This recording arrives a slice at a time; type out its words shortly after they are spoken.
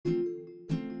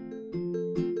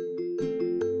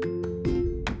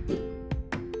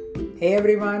Hey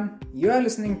everyone, you are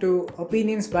listening to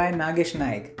Opinions by Nagesh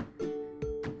Naik.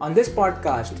 On this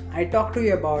podcast, I talk to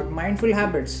you about mindful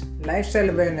habits,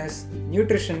 lifestyle awareness,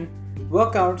 nutrition,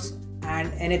 workouts,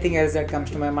 and anything else that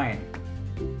comes to my mind.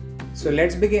 So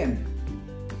let's begin.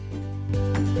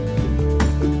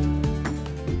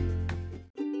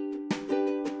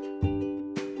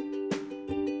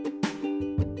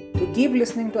 To keep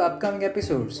listening to upcoming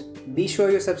episodes, be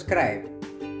sure you subscribe.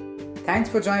 Thanks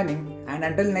for joining, and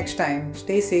until next time,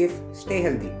 stay safe, stay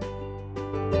healthy.